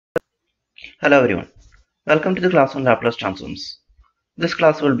Hello everyone. Welcome to the class on Laplace transforms. This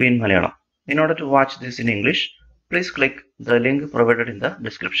class will be in Malayalam. In order to watch this in English, please click the link provided in the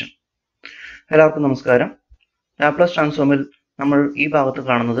description. എല്ലാവർക്കും നമസ്കാരം. Laplace ട്രാൻസ്ഫോമിൽ നമ്മൾ ഈ ഭാഗത്ത്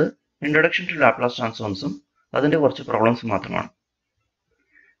കാണുന്നത് introduction to Laplace ട്രാൻസ്ഫോംസും അതിന്റെ കുറച്ച് പ്രോബ്ലംസും മാത്രമാണ്.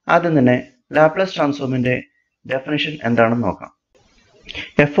 ആദ്യം തന്നെ ലാപ്ലേസ് ട്രാൻസ്ഫോമിന്റെ ഡെഫിനിഷൻ എന്താണെന്ന് നോക്കാം.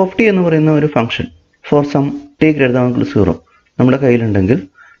 എഫ് ഓഫ് ടി എന്ന് പറയുന്ന ഒരു function for some T greater than equal to 0 നമ്മുടെ കയ്യിലുണ്ടെങ്കിൽ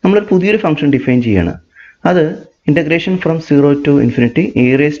നമ്മളൊരു പുതിയൊരു ഫംഗ്ഷൻ ഡിഫൈൻ ചെയ്യാണ്. അത് integration from 0 to infinity e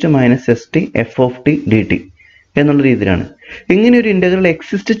raised to minus st f of t dt എന്നുള്ള രീതിയിലാണ്. ഇങ്ങനെ ഒരു ഇൻ്റഗ്രൽ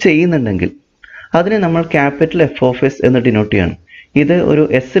എക്സിസ്റ്റ് ചെയ്യുന്നുണ്ടെങ്കിൽ അതിനെ നമ്മൾ ക്യാപിറ്റൽ എഫ് ഓഫ് എസ് എന്ന് ഡിനോട്ട് ചെയ്യാണ്. ഇത് ഒരു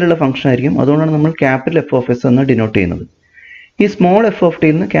എസ്സിലുള്ള ഫംഗ്ഷൻ ആയിരിക്കും, അതുകൊണ്ടാണ് നമ്മൾ ക്യാപിറ്റൽ എഫ് ഓഫ് എസ് എന്ന് ഡിനോട്ട് ചെയ്യുന്നത്. ഈ സ്മോൾ എഫ് ഓഫ്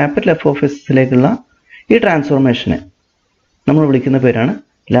ടിയിൽ നിന്ന് ക്യാപിറ്റൽ എഫ് ഓഫ് എസിലേക്കുള്ള ഈ ട്രാൻസ്ഫോർമേഷനെ നമ്മൾ വിളിക്കുന്ന പേരാണ്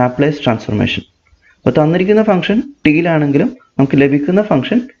ലാപ്ലേസ് ട്രാൻസ്ഫോർമേഷൻ. അപ്പോൾ തന്നിരിക്കുന്ന ഫംഗ്ഷൻ ടിയിലാണെങ്കിലും നമുക്ക് ലഭിക്കുന്ന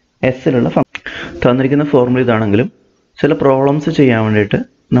ഫംഗ്ഷൻ എസ്സിലുള്ള തന്നിരിക്കുന്ന ഫോർമുല ഇതാണെങ്കിലും ചില പ്രോബ്ലംസ് ചെയ്യാൻ വേണ്ടിയിട്ട്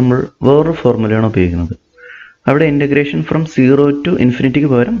നമ്മൾ വേറൊരു ഫോർമുലയാണ് ഉപയോഗിക്കുന്നത്. അവിടെ ഇൻ്റഗ്രേഷൻ ഫ്രം 0 ടു ഇൻഫിനിറ്റിക്ക്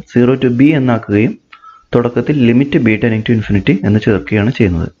പകരം 0 ടു ബി എന്നാക്കുകയും തുടക്കത്തിൽ limit B tending to infinity എന്ന് ചേർക്കുകയാണ്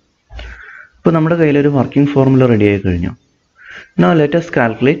ചെയ്യുന്നത്. ഇപ്പോൾ നമ്മുടെ കയ്യിലൊരു വർക്കിംഗ് ഫോർമുല റെഡി ആയി കഴിഞ്ഞു. Now let us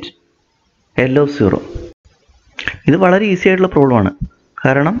calculate L of 0. ഇത് വളരെ ഈസി ആയിട്ടുള്ള പ്രോബ്ലമാണ്.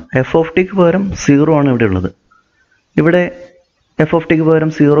 കാരണം എഫ് ഓഫ് ടിക്ക് പകരം 0 ആണ് ഇവിടെ ഉള്ളത്. ഇവിടെ എഫ് ഓഫ് ടിക്ക് പകരം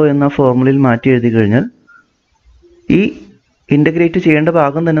 0 എന്ന ഫോർമുലയിൽ മാറ്റി എഴുതി കഴിഞ്ഞാൽ ഈ ഇൻ്റഗ്രേറ്റ് ചെയ്യേണ്ട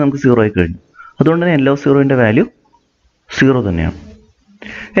ഭാഗം തന്നെ നമുക്ക് 0 ആയി കഴിഞ്ഞു. അതുകൊണ്ട് തന്നെ L of 0ൻ്റെ വാല്യൂ 0 തന്നെയാണ്.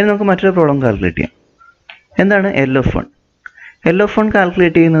 ഇനി നമുക്ക് മറ്റൊരു പ്രോബ്ലം കാൽക്കുലേറ്റ് ചെയ്യാം. എന്താണ് L of 1? L of 1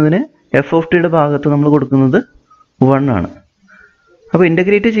 calculate ചെയ്യുന്നതിന് എഫ് ഓഫ് ടിയുടെ ഭാഗത്ത് നമ്മൾ കൊടുക്കുന്നത് 1 ആണ്. അപ്പോൾ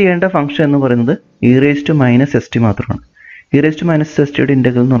ഇൻ്റഗ്രേറ്റ് ചെയ്യേണ്ട ഫംഗ്ഷൻ എന്ന് പറയുന്നത് e raised to minus st മാത്രമാണ്. e raised to minus സ്റ്റയുടെ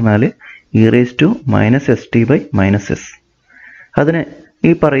integral എന്ന് പറഞ്ഞാൽ e raised to minus st by minus s. അതിന് ഈ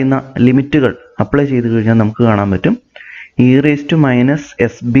പറയുന്ന ലിമിറ്റുകൾ അപ്ലൈ ചെയ്ത് കഴിഞ്ഞാൽ നമുക്ക് കാണാൻ പറ്റും e raised to minus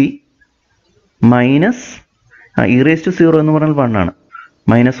sb minus e raised to 0 എന്ന് പറഞ്ഞാൽ 1 ആണ്,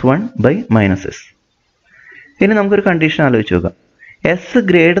 -1 by minus s. ഇനി നമുക്കൊരു കണ്ടീഷൻ ആലോചിച്ച് നോക്കാം. s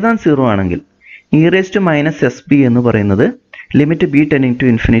ഗ്രേറ്റർ ദാൻ 0 ആണെങ്കിൽ e raised to minus sb എന്ന് പറയുന്നത് limit b tending to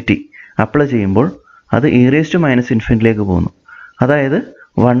infinity apply ചെയ്യുമ്പോൾ അത് e raised to minus ഇൻഫിനിറ്റിയിലേക്ക് പോകുന്നു, അതായത്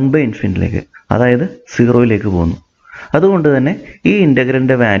 1 by ഇൻഫിനിറ്റിയിലേക്ക്, അതായത് 0യിലേക്ക് പോകുന്നു. അതുകൊണ്ട് തന്നെ ഈ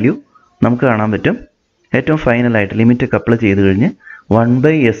ഇൻ്റഗ്രലിൻ്റെ വാല്യൂ നമുക്ക് കാണാൻ പറ്റും ഏറ്റവും ഫൈനലായിട്ട് ലിമിറ്റൊക്കെ അപ്ലൈ ചെയ്ത് കഴിഞ്ഞ് 1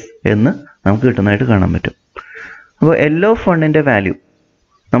 by s എന്ന് നമുക്ക് കിട്ടുന്നതായിട്ട് കാണാൻ പറ്റും. അപ്പോൾ L of 1ൻ്റെ വാല്യൂ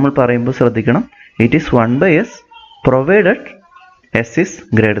നമ്മൾ പറയുമ്പോൾ ശ്രദ്ധിക്കണം, it is 1 by s provided s is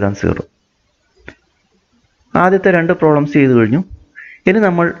greater than 0. ആദ്യത്തെ രണ്ട് പ്രോബ്ലംസ് ചെയ്ത് കഴിഞ്ഞു. ഇനി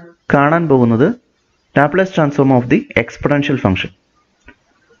നമ്മൾ കാണാൻ പോകുന്നത് Laplace transform of the exponential function.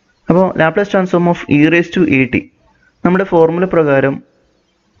 അപ്പോൾ Laplace transform of e raised to et നമ്മുടെ ഫോർമുല പ്രകാരം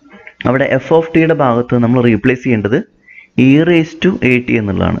അവിടെ എഫ് ഓഫ് ടിയുടെ ഭാഗത്ത് നമ്മൾ റീപ്ലേസ് ചെയ്യേണ്ടത് e raised to at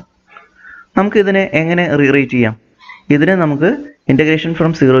എന്നുള്ളതാണ്. നമുക്കിതിനെ എങ്ങനെ റീറൈറ്റ് ചെയ്യാം? ഇതിനെ നമുക്ക് integration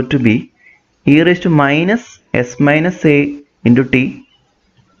from 0 to B e raised to minus s minus a into t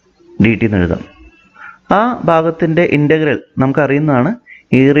dt എന്ന് എഴുതാം. ആ ഭാഗത്തിൻ്റെ integral നമുക്കറിയുന്നതാണ്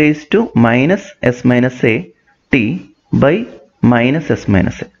e raised to minus s minus a t by minus s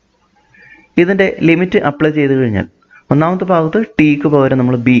minus a. ഇതിൻ്റെ ലിമിറ്റ് അപ്ലൈ ചെയ്ത് കഴിഞ്ഞാൽ ഒന്നാമത്തെ ഭാഗത്ത് ടിക്ക് പകരം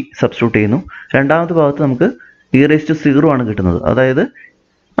നമ്മൾ ബി സബ്സ്റ്റിറ്റ്യൂട്ട് ചെയ്യുന്നു, രണ്ടാമത്തെ ഭാഗത്ത് നമുക്ക് e raised to 0 ആണ് കിട്ടുന്നത്. അതായത്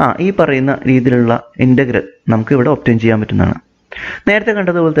ഈ പറയുന്ന രീതിയിലുള്ള ഇൻ്റഗ്രൽ നമുക്ക് ഇവിടെ ഒബ്റ്റെയിൻ ചെയ്യാൻ പറ്റുന്നതാണ്. നേരത്തെ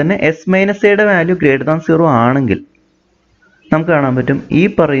കണ്ടതുപോലെ തന്നെ എസ് മൈനസ് എയുടെ വാല്യൂ ഗ്രേറ്റർ ദാൻ 0 ആണെങ്കിൽ നമുക്ക് കാണാൻ പറ്റും ഈ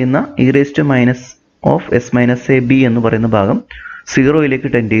പറയുന്ന e raised to minus of S minus A B എന്ന് പറയുന്ന ഭാഗം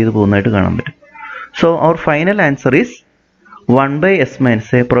 0യിലേക്ക് ടെൻഡ് ചെയ്ത് പോകുന്നതായിട്ട് കാണാൻ പറ്റും. So our final answer is 1 by s minus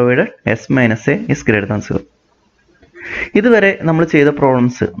a provided s minus a is greater than 0. ഇതുവരെ നമ്മൾ ചെയ്ത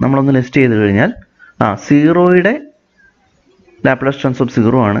പ്രോബ്ലംസ് നമ്മളൊന്ന് ലിസ്റ്റ് ചെയ്ത് കഴിഞ്ഞാൽ 0യുടെ ലാപ്ലേസ് ട്രാൻസ്ഫോം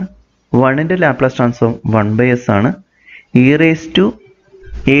 0 ആണ്, 1ൻ്റെ ലാപ്ലേസ് ട്രാൻസ്ഫോം 1 by s ആണ്, e raised to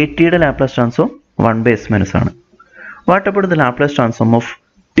at Laplace transform 1 by s minus ആണ്. What about the Laplace transform of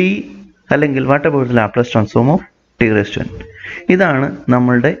t അല്ലെങ്കിൽ what about the Laplace transform of t raised to n? ഇതാണ്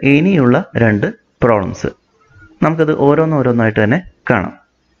നമ്മളുടെ ഇനിയുള്ള രണ്ട് problems. നമുക്കത് ഓരോന്നോരോന്നായിട്ട് തന്നെ കാണാം.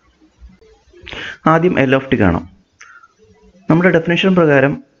 ആദ്യം L of t കാണാം. നമ്മുടെ ഡെഫിനേഷൻ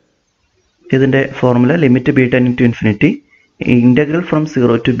പ്രകാരം ഇതിൻ്റെ formula limit B tending to infinity integral from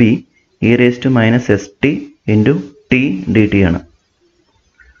 0 to B e raised to minus st into t dt ആണ്.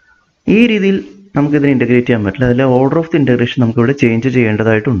 ഈ രീതിയിൽ നമുക്കിതിനെ ഇൻ്റഗ്രേറ്റ് ചെയ്യാൻ പറ്റില്ല. അതിലെ ഓർഡർ ഓഫ് ദി ഇൻ്റഗ്രേഷൻ നമുക്കിവിടെ ചേഞ്ച്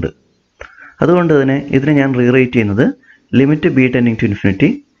ചെയ്യേണ്ടതായിട്ടുണ്ട്. അതുകൊണ്ട് തന്നെ ഇതിനെ ഞാൻ റീറൈറ്റ് ചെയ്യുന്നത് limit B tending to infinity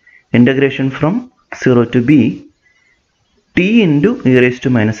integration from 0 to B t into e raised to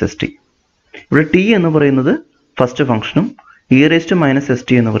minus st. ഇവിടെ t എന്ന് പറയുന്നത് ഫസ്റ്റ് ഫംഗ്ഷനും E raise to minus S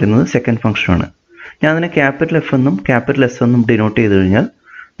T എന്ന് പറയുന്നത് സെക്കൻഡ് ഫംഗ്ഷനാണ്. ഞാൻ അതിനെ ക്യാപിറ്റൽ എഫ് എന്നും ക്യാപിറ്റൽ എസ് എന്നും ഡിനോട്ട് ചെയ്ത് കഴിഞ്ഞാൽ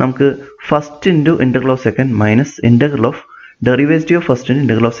നമുക്ക് first into integral of second minus integral of derivative of first into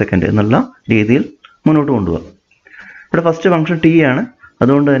integral of second എന്നുള്ള രീതിയിൽ മുന്നോട്ട് കൊണ്ടുപോകാം. ഇവിടെ ഫസ്റ്റ് ഫംഗ്ഷൻ ടി ആണ്,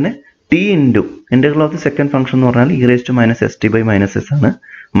 അതുകൊണ്ട് തന്നെ T into integral of the second function എന്ന് പറഞ്ഞാൽ E raise to minus S T by minus S ആണ്,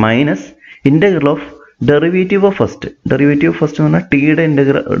 minus integral of derivative of first എന്ന് പറഞ്ഞാൽ ടിയുടെ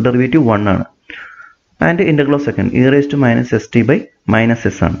ഡെറിവേറ്റീവ് 1 ആണ്, and integral of second E raise to minus S T by minus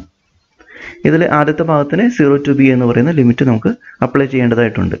S ആണ്. ഇതിൽ ആദ്യത്തെ ഭാഗത്തിന് 0 to b എന്ന് പറയുന്ന ലിമിറ്റ് നമുക്ക് അപ്ലൈ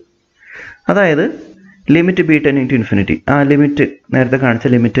ചെയ്യേണ്ടതായിട്ടുണ്ട്. അതായത് limit B tending to infinity, ആ ലിമിറ്റ് നേരത്തെ കാണിച്ച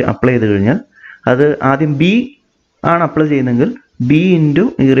ലിമിറ്റ് അപ്ലൈ ചെയ്ത് കഴിഞ്ഞാൽ അത് ആദ്യം ബി ആണ് അപ്ലൈ ചെയ്യുന്നതെങ്കിൽ B into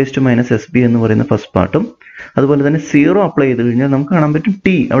E raise to minus S B എന്ന് പറയുന്ന ഫസ്റ്റ് പാർട്ടും, അതുപോലെ തന്നെ 0 അപ്ലൈ ചെയ്ത് കഴിഞ്ഞാൽ നമുക്ക് കാണാൻ പറ്റും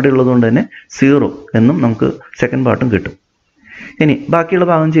ടി അവിടെ ഉള്ളതുകൊണ്ട് തന്നെ 0 എന്നും നമുക്ക് സെക്കൻഡ് പാർട്ടും കിട്ടും. ഇനി ബാക്കിയുള്ള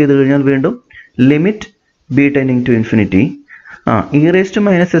ഭാഗം ചെയ്ത് കഴിഞ്ഞാൽ വീണ്ടും limit B tending to infinity, E raise to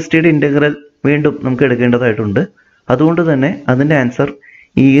minus S ടിയുടെ ഇൻ്റഗ്രൽ വീണ്ടും നമുക്ക് എടുക്കേണ്ടതായിട്ടുണ്ട്. അതുകൊണ്ട് തന്നെ അതിൻ്റെ answer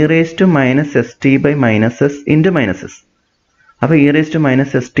E raise to minus S T by minus S into minus S. അപ്പോൾ E raise to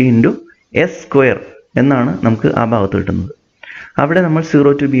minus S T into S square എന്നാണ് നമുക്ക് ആ ഭാഗത്ത് കിട്ടുന്നത്. അവിടെ നമ്മൾ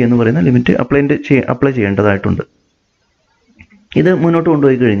 0 to b എന്ന് പറയുന്ന ലിമിറ്റ് അപ്ലൈ ചെയ്യേണ്ടതായിട്ടുണ്ട്. ഇത് മുന്നോട്ട്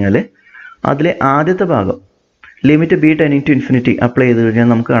കൊണ്ടുപോയി കഴിഞ്ഞാൽ അതിലെ ആദ്യത്തെ ഭാഗം limit B tending to infinity apply ചെയ്ത് കഴിഞ്ഞാൽ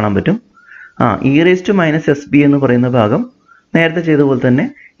നമുക്ക് കാണാൻ പറ്റും E raise to minus S B എന്ന് പറയുന്ന ഭാഗം നേരത്തെ ചെയ്ത പോലെ തന്നെ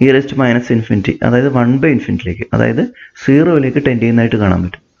E raise to minus infinity, അതായത് 1/∞ അതായത് 0ലേക്ക് ടെൻഡ് ചെയ്യുന്നതായിട്ട് കാണാൻ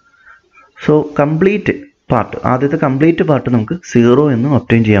പറ്റും. സോ കംപ്ലീറ്റ് പാർട്ട്, ആദ്യത്തെ കംപ്ലീറ്റ് പാർട്ട് നമുക്ക് 0 എന്നും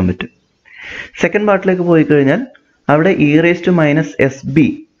ഒബ്റ്റെയിൻ ചെയ്യാൻ പറ്റും. സെക്കൻഡ് പാർട്ടിലേക്ക് പോയി കഴിഞ്ഞാൽ അവിടെ E raise to minus S B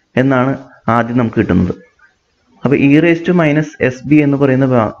എന്നാണ് ആദ്യം നമുക്ക് കിട്ടുന്നത്. അപ്പോൾ E raise to minus S B എന്ന് പറയുന്ന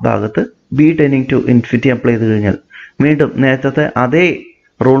ഭാഗത്ത് B tending to infinity apply ചെയ്ത് കഴിഞ്ഞാൽ വീണ്ടും നേരത്തെ അതേ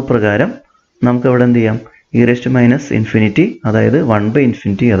റൂൾ പ്രകാരം നമുക്ക് അവിടെ എന്ത് ചെയ്യാം, E raise to minus infinity അതായത്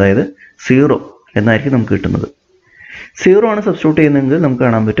 1/∞ അതായത് 0 എന്നായിരിക്കും നമുക്ക് കിട്ടുന്നത്. 0 ആണ് സബ്സ്റ്റിറ്റ്യൂട്ട് ചെയ്യുന്നതെങ്കിൽ നമുക്ക്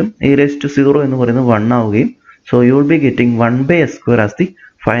കാണാൻ പറ്റും ഇ റേസ് ടു 0 എന്ന് പറയുന്നത് 1 ആവുകയും, so you will be getting 1/s² as the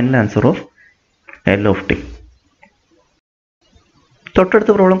final answer of L of T.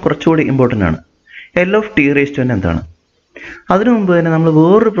 തൊട്ടടുത്ത പ്രോബ്ലം കുറച്ചുകൂടി ഇമ്പോർട്ടൻ്റ് ആണ്. L of T raise to n എന്താണ്? അതിനു മുമ്പ് തന്നെ നമ്മൾ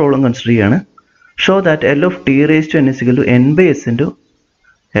വേറൊരു പ്രോബ്ലം കൺസിഡർ ചെയ്യാണ്. Show that L of T raise to n is equal to n/s into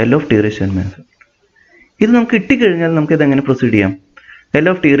L of T raise to n minus 1. ഇത് നമുക്ക് കിട്ടിക്കഴിഞ്ഞാൽ നമുക്ക് ഇതെങ്ങനെ പ്രൊസീഡ് ചെയ്യാം? L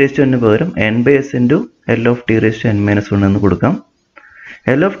of T raise to n പകരം n/s into L of T raise to n minus 1 എന്ന് കൊടുക്കാം.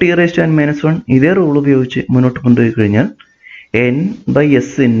 L of T raise to n minus 1 ഇതേ റൂൾ ഉപയോഗിച്ച് മുന്നോട്ട് കൊണ്ടുപോയി കഴിഞ്ഞാൽ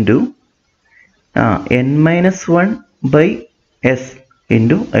n/s into n-1/s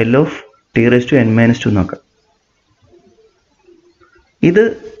into L of T raise to n minus 2 നോക്കാം. ഇത്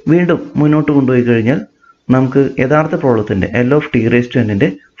വീണ്ടും മുന്നോട്ട് കൊണ്ടുപോയി കഴിഞ്ഞാൽ നമുക്ക് യഥാർത്ഥ പ്രോബ്ലത്തിൻ്റെ L of T raise to n-ൻ്റെ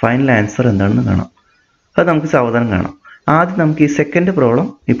final answer എന്താണെന്ന് കാണാം. അത് നമുക്ക് സാവധാനം കാണാം. ആദ്യം നമുക്ക് ഈ സെക്കൻഡ് പ്രോബ്ലം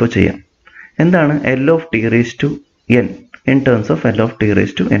ഇപ്പോൾ ചെയ്യാം. എന്താണ് L of T raise to n in terms of L of T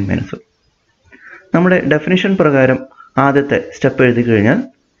raise to n minus 1? നമ്മുടെ ഡെഫിനിഷൻ പ്രകാരം ആദ്യത്തെ സ്റ്റെപ്പ് എഴുതി കഴിഞ്ഞാൽ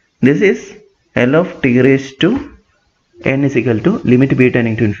this is L of T raise to n is equal to limit B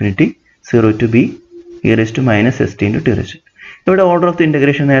tending to infinity 0 to b E raise to minus S T into T raise. ഇവിടെ order of the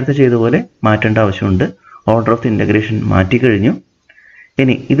integration നേരത്തെ ചെയ്ത പോലെ മാറ്റേണ്ട ആവശ്യമുണ്ട്. Order of the integration മാറ്റിക്കഴിഞ്ഞു.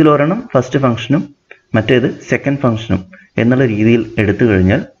 ഇനി ഇതിലൊരെണ്ണം first ഫംഗ്ഷനും മറ്റേത് second ഫംഗ്ഷനും എന്നുള്ള രീതിയിൽ എടുത്തു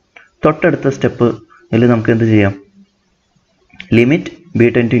കഴിഞ്ഞാൽ തൊട്ടടുത്ത സ്റ്റെപ്പിൽ നമുക്ക് എന്ത് ചെയ്യാം? Limit B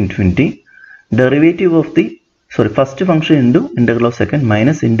ten to infinity derivative of the first function into integral of second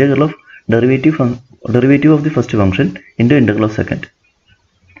minus integral of derivative of the first function into integral of second.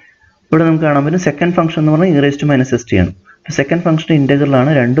 ഇവിടെ നമുക്ക് കാണാൻ പറ്റും സെക്കൻഡ് ഫംഗ്ഷൻ എന്ന് പറഞ്ഞാൽ E raise to minus S T ആണ്. Second ഫംഗ്ഷൻ്റെ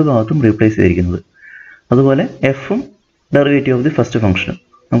ഇൻ്റഗ്രലാണ് രണ്ട് ഭാഗത്തും replace ചെയ്തിരിക്കുന്നത്. അതുപോലെ എഫും ഡെറിവേറ്റീവ് ഓഫ് ദി ഫസ്റ്റ് ഫംഗ്ഷനും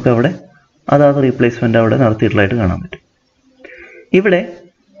നമുക്ക് അവിടെ അതാത് റീപ്ലേസ്മെൻ്റ് അവിടെ നടത്തിയിട്ടുള്ളതായിട്ട് കാണാൻ പറ്റും. ഇവിടെ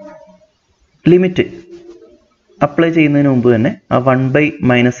ലിമിറ്റ് അപ്ലൈ ചെയ്യുന്നതിന് മുമ്പ് തന്നെ ആ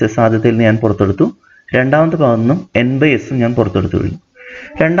 1/-s ആദ്യത്തിൽ ഞാൻ പുറത്തെടുത്തു. രണ്ടാമത്തെ ഭാഗത്തു നിന്നും n/s ഞാൻ പുറത്തെടുത്തു കഴിഞ്ഞു.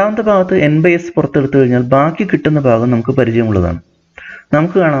 രണ്ടാമത്തെ ഭാഗത്ത് n/s പുറത്തെടുത്തു കഴിഞ്ഞാൽ ബാക്കി കിട്ടുന്ന ഭാഗം നമുക്ക് പരിചയമുള്ളതാണ്.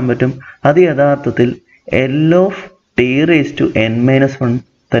 നമുക്ക് കാണാൻ പറ്റും അത് യഥാർത്ഥത്തിൽ L of T raise to n minus 1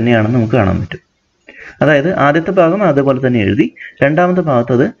 തന്നെയാണെന്ന് നമുക്ക് കാണാൻ പറ്റും. അതായത് ആദ്യത്തെ ഭാഗം അതേപോലെ തന്നെ എഴുതി, രണ്ടാമത്തെ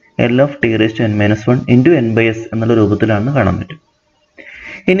ഭാഗത്ത് അത് L of T raise to n minus 1 into n/s എന്നുള്ള രൂപത്തിലാണെന്ന് കാണാൻ പറ്റും.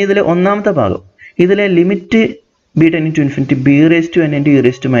 ഇനി ഇതിലെ ഒന്നാമത്തെ ഭാഗം, ഇതിലെ limit B tending to infinity B raise to n into E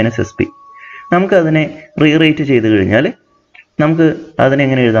raise to minus S P, നമുക്കതിനെ റീറേറ്റ് ചെയ്ത് കഴിഞ്ഞാൽ നമുക്ക് അതിനെ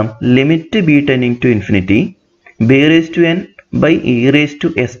എങ്ങനെ എഴുതാം? Limit B tending to infinity B raise to n by E raise to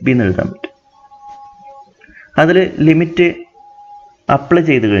S B എന്ന് എഴുതാൻ പറ്റും. അതിൽ ലിമിറ്റ് അപ്ലൈ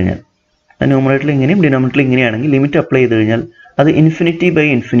ചെയ്ത് കഴിഞ്ഞാൽ ന്യൂമറേറ്ററിൽ ഇങ്ങനെയും ഡിനോമിനേറ്ററിൽ ഇങ്ങനെയാണെങ്കിൽ ലിമിറ്റ് അപ്ലൈ ചെയ്ത് കഴിഞ്ഞാൽ അത് ഇൻഫിനിറ്റി ബൈ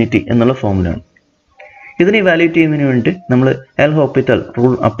ഇൻഫിനിറ്റി എന്നുള്ള ഫോമിലാണ്. ഇതിനെ ഇവാലുവേറ്റ് ചെയ്യുന്നതിന് വേണ്ടി നമ്മൾ എൽ ഹോപ്പിറ്റൽ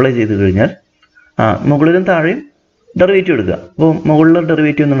റൂൾ അപ്ലൈ ചെയ്ത് കഴിഞ്ഞാൽ മുകളിലും താഴെയും ഡെറിവേറ്റീവ് എടുക്കുക. അപ്പോൾ മുകളിലെ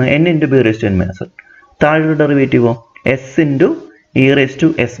ഡെറിവേറ്റീവ് എന്ന് പറഞ്ഞാൽ n into B raise to N minus 1. താഴെയുള്ള ഡെറിവേറ്റീവോ S into E raise to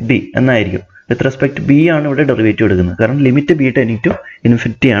S B എന്നായിരിക്കും. വിത്ത് റെസ്പെക്ട് ബി ആണ് ഇവിടെ ഡെറിവേറ്റീവ് എടുക്കുന്നത്. കാരണം limit B tending to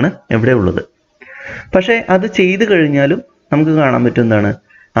infinity ആണ് എവിടെ ഉള്ളത്. പക്ഷേ അത് ചെയ്ത് കഴിഞ്ഞാലും നമുക്ക് കാണാൻ പറ്റും എന്താണ്,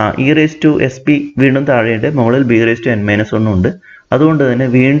 E raise to S B വീണ്ടും താഴെയുണ്ട്, മുകളിൽ B raise to N minus 1 ഉണ്ട്. അതുകൊണ്ട് തന്നെ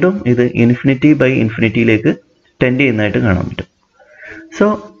വീണ്ടും ഇത് ഇൻഫിനിറ്റി ബൈ ഇൻഫിനിറ്റിയിലേക്ക് ടെൻഡ് ചെയ്യുന്നതായിട്ട് കാണാൻ പറ്റും. സോ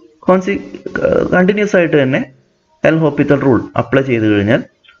കണ്ടിന്യൂസ് ആയിട്ട് തന്നെ എൽ ഹോപ്പിറ്റൽ റൂൾ അപ്ലൈ ചെയ്ത് കഴിഞ്ഞാൽ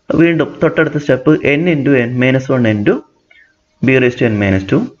വീണ്ടും തൊട്ടടുത്ത step n into N minus 1 into B raise to N minus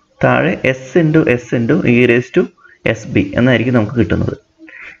 2, താഴെ S into E raise to S B എന്നായിരിക്കും നമുക്ക് കിട്ടുന്നത്.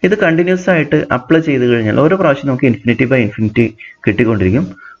 ഇത് കണ്ടിന്യൂസ് ആയിട്ട് അപ്ലൈ ചെയ്ത് കഴിഞ്ഞാൽ ഓരോ പ്രാവശ്യം നമുക്ക് ഇൻഫിനിറ്റി ബൈ ഇൻഫിനിറ്റി കിട്ടിക്കൊണ്ടിരിക്കും.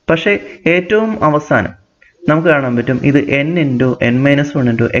 പക്ഷേ ഏറ്റവും അവസാനം നമുക്ക് കാണാൻ പറ്റും ഇത് n into N minus 1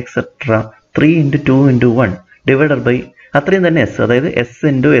 into etcetera 3 into 2 into 1 divided by അത്രയും തന്നെ എസ്, അതായത് എസ്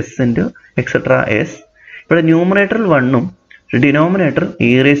ഇൻറ്റു എക്സെട്ര എസ്. ഇവിടെ ന്യൂമറേറ്ററിൽ 1ഉം denominator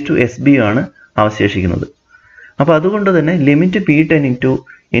E raise to S B ആണ് അവശേഷിക്കുന്നത്. അപ്പോൾ അതുകൊണ്ട് തന്നെ limit B tending to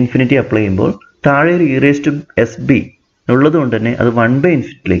infinity apply ചെയ്യുമ്പോൾ താഴെ ഒരു E raise to S B ഉള്ളത് കൊണ്ട് തന്നെ അത്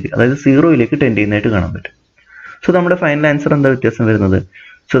 1/∞ അതായത് 0 ടെൻഡ് ചെയ്യുന്നതായിട്ട് കാണാൻ പറ്റും. സോ നമ്മുടെ ഫൈനൽ ആൻസർ എന്താ വ്യത്യാസം വരുന്നത്?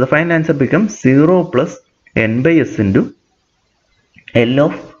 So the final answer become 0 plus n/s into L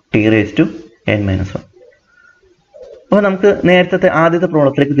of T raise to N minus 1. അപ്പോൾ നമുക്ക് നേരത്തെ ആദ്യത്തെ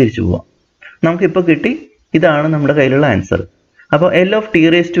പ്രോബ്ലത്തിലേക്ക് തിരിച്ചു പോവാം. നമുക്കിപ്പോൾ കിട്ടി, ഇതാണ് നമ്മുടെ കയ്യിലുള്ള ആൻസർ. അപ്പോൾ L of T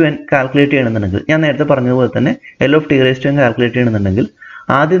raise to N calculate ചെയ്യണമെന്നുണ്ടെങ്കിൽ ഞാൻ നേരത്തെ പറഞ്ഞതുപോലെ തന്നെ L of T raise to N calculate ചെയ്യണമെന്നുണ്ടെങ്കിൽ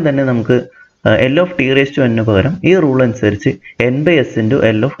ആദ്യം തന്നെ നമുക്ക് L of T raise to എന്നിന് പകരം ഈ റൂൾ അനുസരിച്ച് n/s into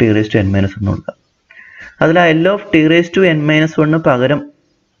L of T raise to N minus 1 കൊടുക്കാം. അതിൽ ആ L of T raise to N minus 1 പകരം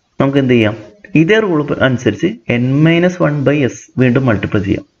നമുക്ക് എന്ത് ചെയ്യാം, ഇതേ റൂൾ അനുസരിച്ച് n-1/s വീണ്ടും മൾട്ടിപ്ലൈ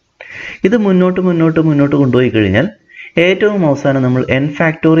ചെയ്യാം. ഇത് മുന്നോട്ട് കൊണ്ടുപോയി കഴിഞ്ഞാൽ ഏറ്റവും അവസാനം നമ്മൾ n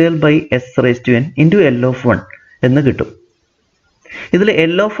factorial by S raise to N into L of 1 എന്ന് കിട്ടും. ഇതിൽ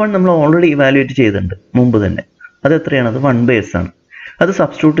എൽ ഓഫ് 1 നമ്മൾ ഓൾറെഡി ഇവാലുവേറ്റ് ചെയ്തിട്ടുണ്ട് മുമ്പ് തന്നെ. അത് എത്രയാണ്? അത് 1/s ആണ്. അത്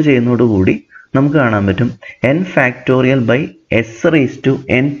സബ്സ്റ്റിറ്റ്യൂട്ട് ചെയ്യുന്നതോടുകൂടി നമുക്ക് കാണാൻ പറ്റും n factorial by S raise to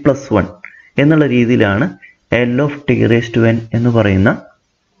N plus 1 എന്നുള്ള രീതിയിലാണ് L of T raise to N എന്ന് പറയുന്ന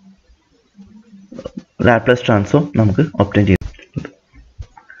ലാപ്ലേസ് ട്രാൻസ്ഫോം നമുക്ക് ഒബ്റ്റെയിൻ ചെയ്യാം.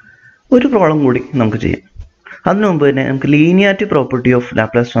 ഒരു പ്രോബ്ലം കൂടി നമുക്ക് ചെയ്യാം. അതിനു മുമ്പ് തന്നെ നമുക്ക് linearity property of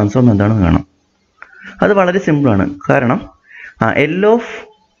Laplace transform എന്താണെന്ന് കാണാം. അത് വളരെ സിമ്പിളാണ്. കാരണം L of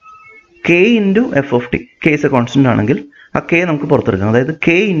K into F of T, K is A constant ആണെങ്കിൽ ആ കെ നമുക്ക് പുറത്തെടുക്കാം. അതായത്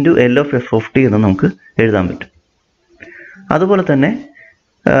K into L of F of T എന്ന് നമുക്ക് എഴുതാൻ പറ്റും. അതുപോലെ തന്നെ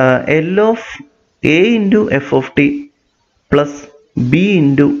L of A into F of T plus B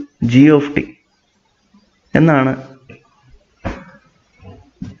into G of T എന്നാണ്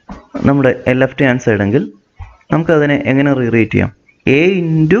നമ്മുടെ എൽ എഫ് ടി ആൻസർ എങ്കിൽ നമുക്കതിനെ എങ്ങനെ റീറേറ്റ് ചെയ്യാം? A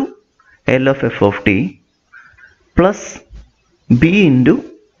into L of F of T plus B into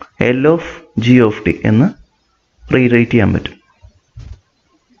L of G of T എന്ന് re-rate ചെയ്യാൻ പറ്റും.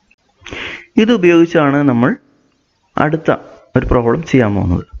 ഇത് ഉപയോഗിച്ചാണ് നമ്മൾ അടുത്ത ഒരു പ്രോബ്ലം ചെയ്യാൻ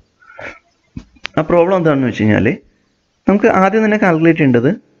പോകുന്നത്. ആ പ്രോബ്ലം എന്താണെന്ന് വെച്ച് കഴിഞ്ഞാൽ നമുക്ക് ആദ്യം തന്നെ കാൽക്കുലേറ്റ്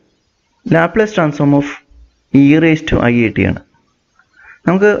ചെയ്യേണ്ടത് Laplace transform of E raise to I A T ആണ്.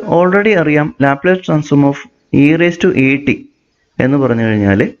 നമുക്ക് ഓൾറെഡി അറിയാം Laplace transform of E raise to A T എന്ന് പറഞ്ഞു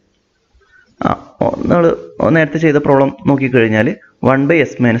കഴിഞ്ഞാൽ നമ്മൾ നേരത്തെ ചെയ്ത പ്രോബ്ലം നോക്കിക്കഴിഞ്ഞാൽ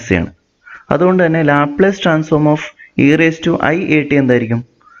 1/s മൈനസ് സി ആണ്. അതുകൊണ്ട് തന്നെ Laplace transform of E raise to I A T എന്തായിരിക്കും?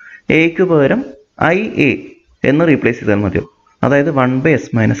 എക്ക് പകരം ഐ എ എന്ന് റീപ്ലേസ് ചെയ്താൽ മതിയോ? അതായത് 1/s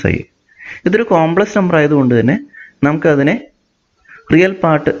മൈനസ് ഐ എ. ഇതൊരു കോംപ്ലക്സ് നമ്പർ ആയതുകൊണ്ട് തന്നെ നമുക്കതിനെ real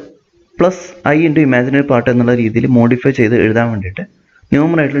part plus I into imaginary part എന്നുള്ള രീതിയിൽ മോഡിഫൈ ചെയ്ത് എഴുതാൻ വേണ്ടിയിട്ട്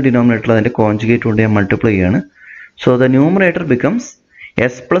ന്യൂമറേറ്റർ ഡിനോമിനേറ്റർ അതിൻ്റെ കോൺജുഗേറ്റ് കൊണ്ട് ഞാൻ മൾട്ടിപ്ലൈ ചെയ്യാണ്. So the numerator becomes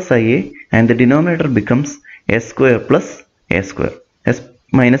S plus I A and the denominator becomes S square plus A square. S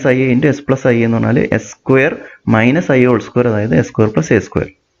minus I A into S plus I എന്ന് പറഞ്ഞാൽ S square minus I whole square, അതായത് S square plus A square.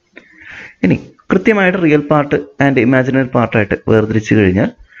 ഇനി കൃത്യമായിട്ട് real part and imaginary പാർട്ടായിട്ട് വേർതിരിച്ച് കഴിഞ്ഞാൽ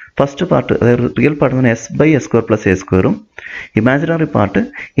first part അതായത് real part എന്ന് പറഞ്ഞാൽ S by S square plus A സ്ക്വയറും imaginary part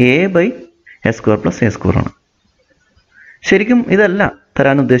A by S square plus A സ്ക്വയറാണ്. ശരിക്കും ഇതല്ല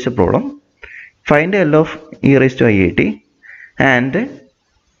തരാൻ ഉദ്ദേശിച്ച problem. Find L of E raise to I A T and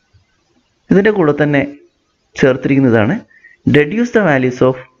ഇതിൻ്റെ കൂടെ തന്നെ ചേർത്തിരിക്കുന്നതാണ് deduce the values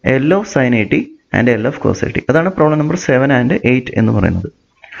of L of sine A T and L of cos A T. അതാണ് problem number 7 and 8 എന്ന് പറയുന്നത്.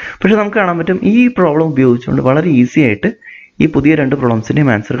 പക്ഷെ നമുക്ക് കാണാൻ പറ്റും ഈ പ്രോബ്ലം ഉപയോഗിച്ചുകൊണ്ട് വളരെ ഈസി ആയിട്ട് ഈ പുതിയ രണ്ട് പ്രോബ്ലംസിൻ്റെയും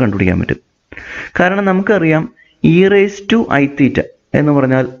ആൻസർ കണ്ടുപിടിക്കാൻ പറ്റും. കാരണം നമുക്കറിയാം ഇ റേസ് ടു ഐ തീറ്റ എന്ന്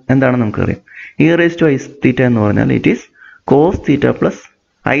പറഞ്ഞാൽ എന്താണെന്ന് നമുക്കറിയാം. ഇ റേസ് ടു ഐ തീറ്റ എന്ന് പറഞ്ഞാൽ it is cos theta plus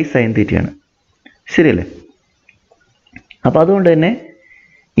I sign തീറ്റയാണ്. ശരിയല്ലേ? അപ്പോൾ അതുകൊണ്ട് തന്നെ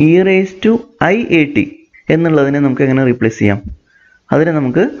e⁻i⁻t എന്നുള്ളതിനെ നമുക്ക് എങ്ങനെ റീപ്ലേസ് ചെയ്യാം? അതിനെ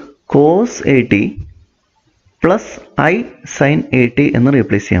നമുക്ക് cos at plus i sin at എന്ന്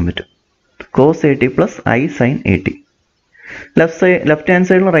റീപ്ലേസ് ചെയ്യാൻ പറ്റും. cos at plus i sin at. Left hand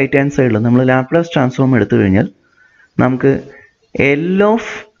സൈഡിലും റൈറ്റ് ഹാൻഡ് സൈഡിലും നമ്മൾ ലാപ്ലേസ് ട്രാൻസ്ഫോം എടുത്തു കഴിഞ്ഞാൽ നമുക്ക് L of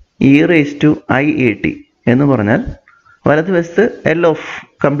e⁻i⁻t എന്ന് പറഞ്ഞാൽ വലതുവശത്ത് L of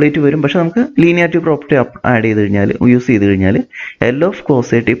കംപ്ലീറ്റ് വരും. പക്ഷെ നമുക്ക് ലീനിയാരിറ്റി പ്രോപ്പർട്ടി ആഡ് ചെയ്ത് കഴിഞ്ഞാൽ യൂസ് ചെയ്ത് കഴിഞ്ഞാൽ L of cos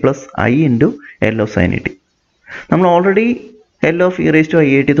at plus i into L of sin at. നമ്മൾ ഓൾറെഡി L of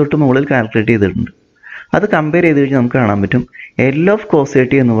e⁻i⁻t തൊട്ട് മുകളിൽ കാൽക്കുലേറ്റ് ചെയ്തിട്ടുണ്ട്. അത് കമ്പയർ ചെയ്ത് കഴിഞ്ഞാൽ നമുക്ക് കാണാൻ പറ്റും L of cos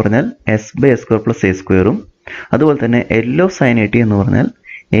at എന്ന് പറഞ്ഞാൽ s/s² പ്ലസ് a²ഉം അതുപോലെ തന്നെ L of sin at എന്ന് പറഞ്ഞാൽ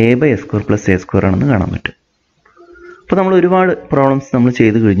a/s² പ്ലസ് a² ആണെന്ന് കാണാൻ പറ്റും. അപ്പോൾ നമ്മൾ ഒരുപാട് പ്രോബ്ലംസ് നമ്മൾ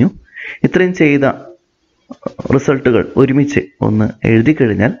ചെയ്ത് കഴിഞ്ഞു. ഇത്രയും ചെയ്ത റിസൾട്ടുകൾ ഒരുമിച്ച് ഒന്ന് എഴുതി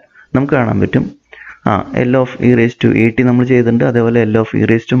കഴിഞ്ഞാൽ നമുക്ക് കാണാൻ പറ്റും L of e⁻at നമ്മൾ ചെയ്തിട്ടുണ്ട്. അതേപോലെ L of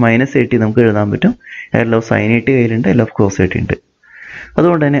e⁻−at നമുക്ക് എഴുതാൻ പറ്റും. L of sin at കയ്യിലുണ്ട്, L of cos at ഉണ്ട്.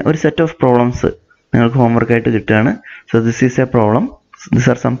 അതുകൊണ്ട് തന്നെ ഒരു സെറ്റ് ഓഫ് പ്രോബ്ലംസ് നിങ്ങൾക്ക് ഹോംവർക്കായിട്ട് കിട്ടുകയാണ്. So this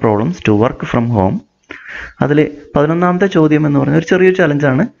are some problems to work from home. അതിൽ 11ാമത്തെ ചോദ്യം എന്ന് പറഞ്ഞാൽ ഒരു ചെറിയൊരു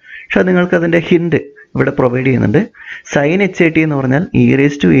ചലഞ്ചാണ്. പക്ഷെ അത് നിങ്ങൾക്ക് അതിൻ്റെ ഹിൻഡ് ഇവിടെ പ്രൊവൈഡ് ചെയ്യുന്നുണ്ട്. sin hat എന്ന് പറഞ്ഞാൽ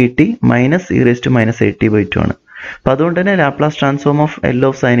e⁻at മൈനസ് e⁻−at/2 ആണ്. അപ്പോൾ അതുകൊണ്ട് തന്നെ Laplace transform of L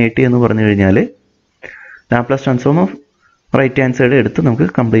of sin at എന്ന് പറഞ്ഞു കഴിഞ്ഞാൽ Laplace transform of right hand side എടുത്ത് നമുക്ക്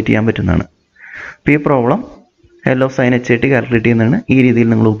കംപ്ലീറ്റ് ചെയ്യാൻ പറ്റുന്നതാണ്. അപ്പോൾ ഈ problem L of sin hat calculate ചെയ്യുന്നതാണ്. ഈ രീതിയിൽ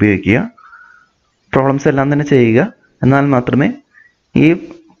നിങ്ങൾ ഉപയോഗിക്കുക. പ്രോബ്ലംസ് എല്ലാം തന്നെ ചെയ്യുക. എന്നാൽ മാത്രമേ ഈ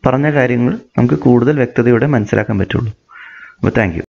പറഞ്ഞ കാര്യങ്ങൾ നമുക്ക് കൂടുതൽ വ്യക്തതയോടെ മനസ്സിലാക്കാൻ പറ്റുള്ളൂ. അപ്പോൾ താങ്ക് യു.